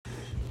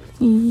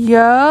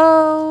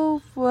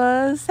Yo,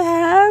 what's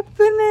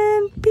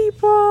happening,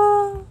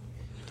 people?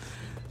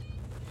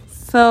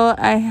 So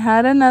I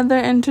had another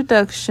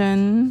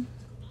introduction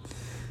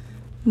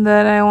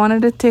that I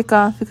wanted to take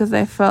off because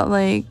I felt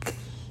like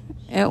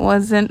it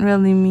wasn't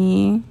really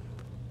me.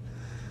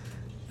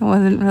 It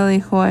wasn't really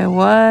who I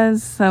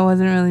was. I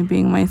wasn't really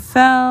being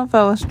myself.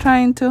 I was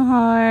trying too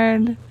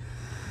hard.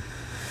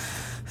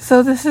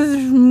 So this is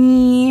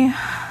me.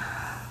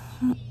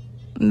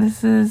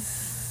 This is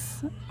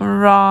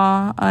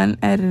raw,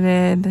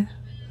 unedited,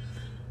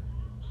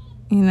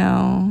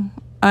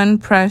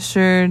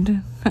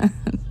 unpressured,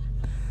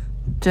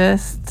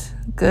 just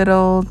good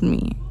old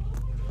me.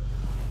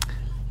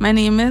 My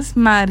name is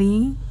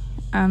Mari.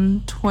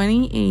 I'm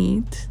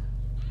 28,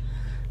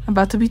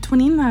 about to be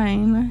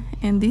 29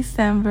 in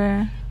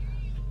December.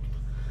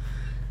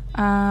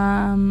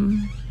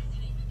 I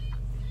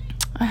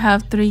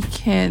have 3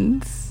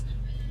 kids.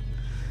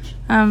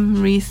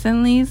 I'm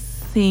recently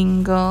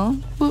single.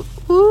 Woo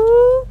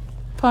woo,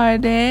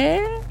 party.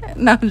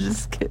 No, I'm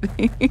just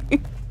kidding.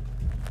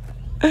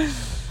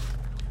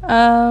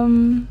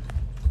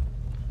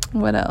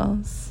 What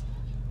else?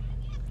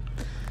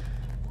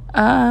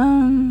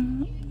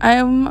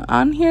 I'm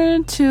on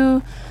here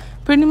to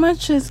pretty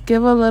much just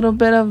give a little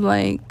bit of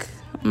my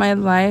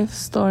life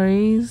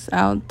stories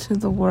out to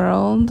the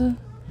world,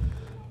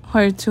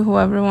 or to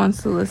whoever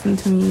wants to listen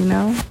to me,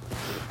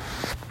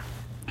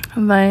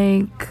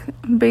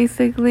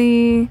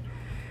 basically,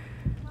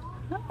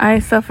 I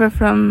suffer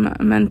from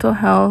mental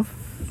health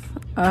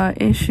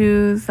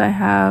issues. I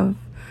have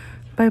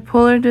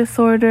bipolar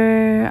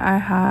disorder. I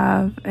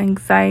have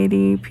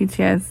anxiety,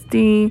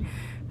 PTSD,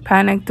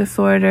 panic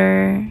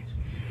disorder.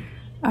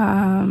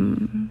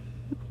 And,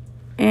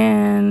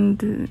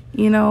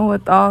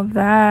 with all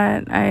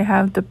that, I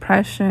have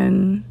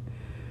depression.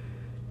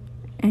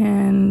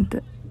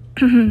 And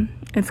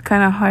it's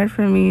kind of hard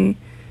for me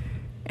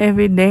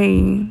every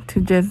day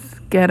to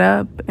just get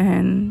up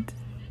and,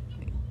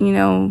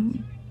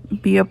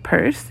 be a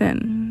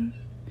person.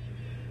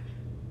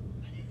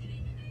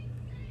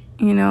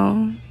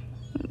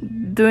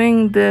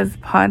 Doing this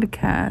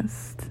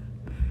podcast,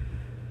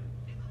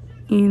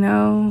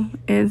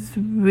 is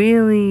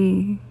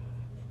really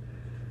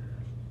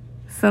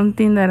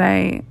something that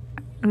I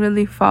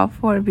really fought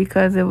for,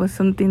 because it was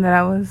something that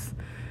I was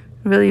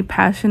really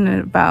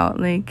passionate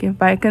about.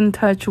 If I can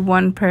touch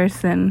one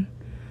person,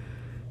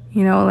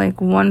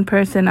 one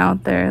person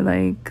out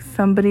there,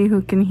 somebody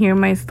who can hear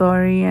my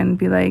story and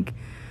be like,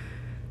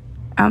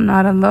 I'm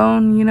not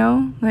alone,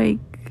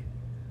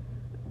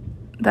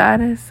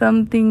 that is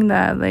something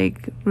that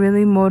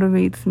really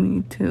motivates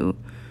me to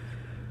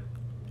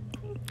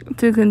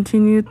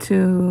continue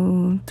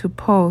to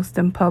post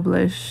and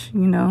publish.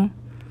 I'm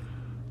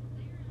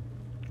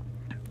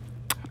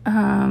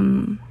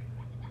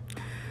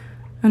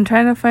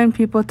trying to find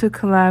people to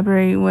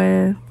collaborate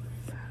with,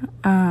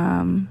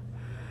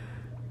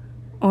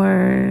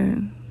 or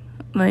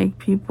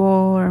people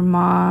or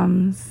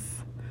moms,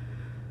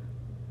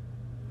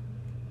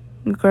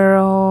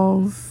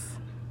 girls,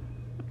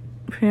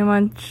 pretty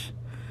much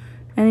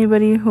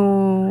anybody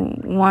who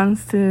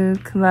wants to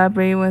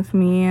collaborate with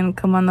me and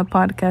come on the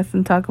podcast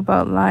and talk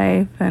about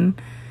life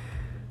and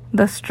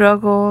the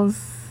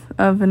struggles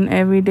of an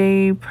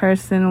everyday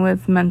person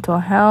with mental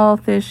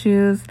health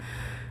issues,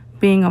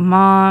 being a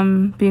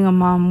mom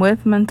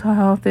with mental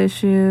health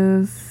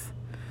issues,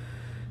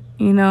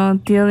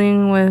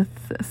 dealing with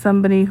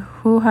somebody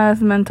who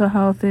has mental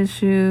health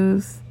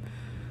issues,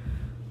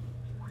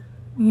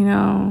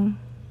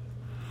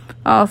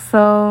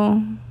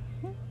 also,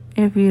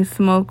 if you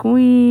smoke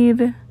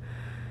weed,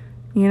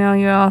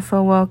 you're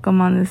also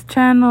welcome on this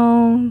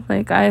channel.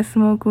 I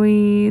smoke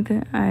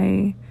weed.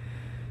 I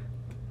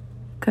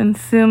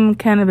consume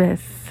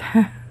cannabis.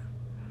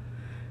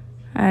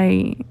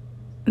 I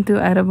do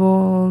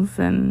edibles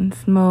and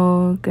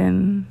smoke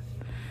and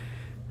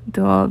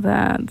do all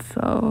that.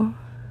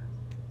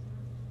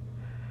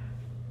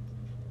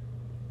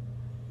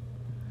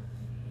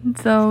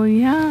 So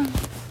yeah,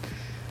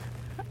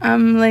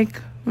 I'm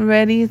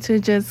ready to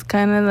just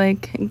kind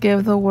of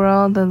give the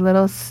world a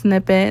little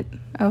snippet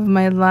of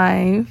my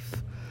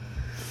life,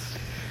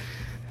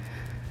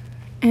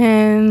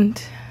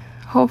 and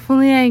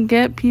hopefully I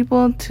get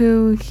people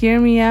to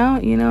hear me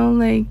out,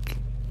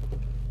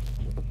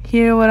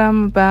 hear what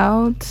I'm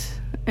about,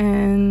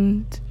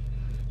 and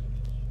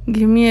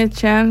give me a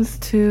chance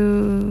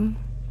to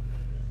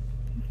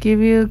give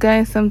you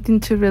guys something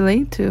to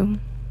relate to.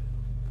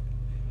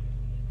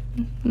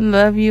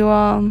 Love you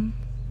all.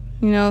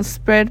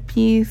 Spread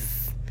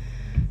peace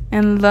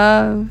and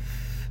love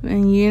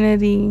and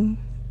unity,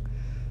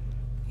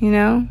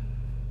 and,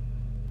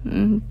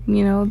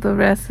 the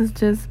rest is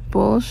just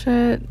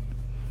bullshit.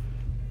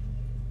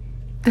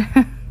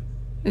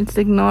 Just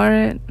ignore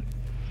it.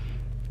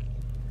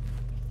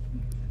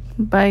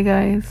 Bye,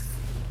 guys.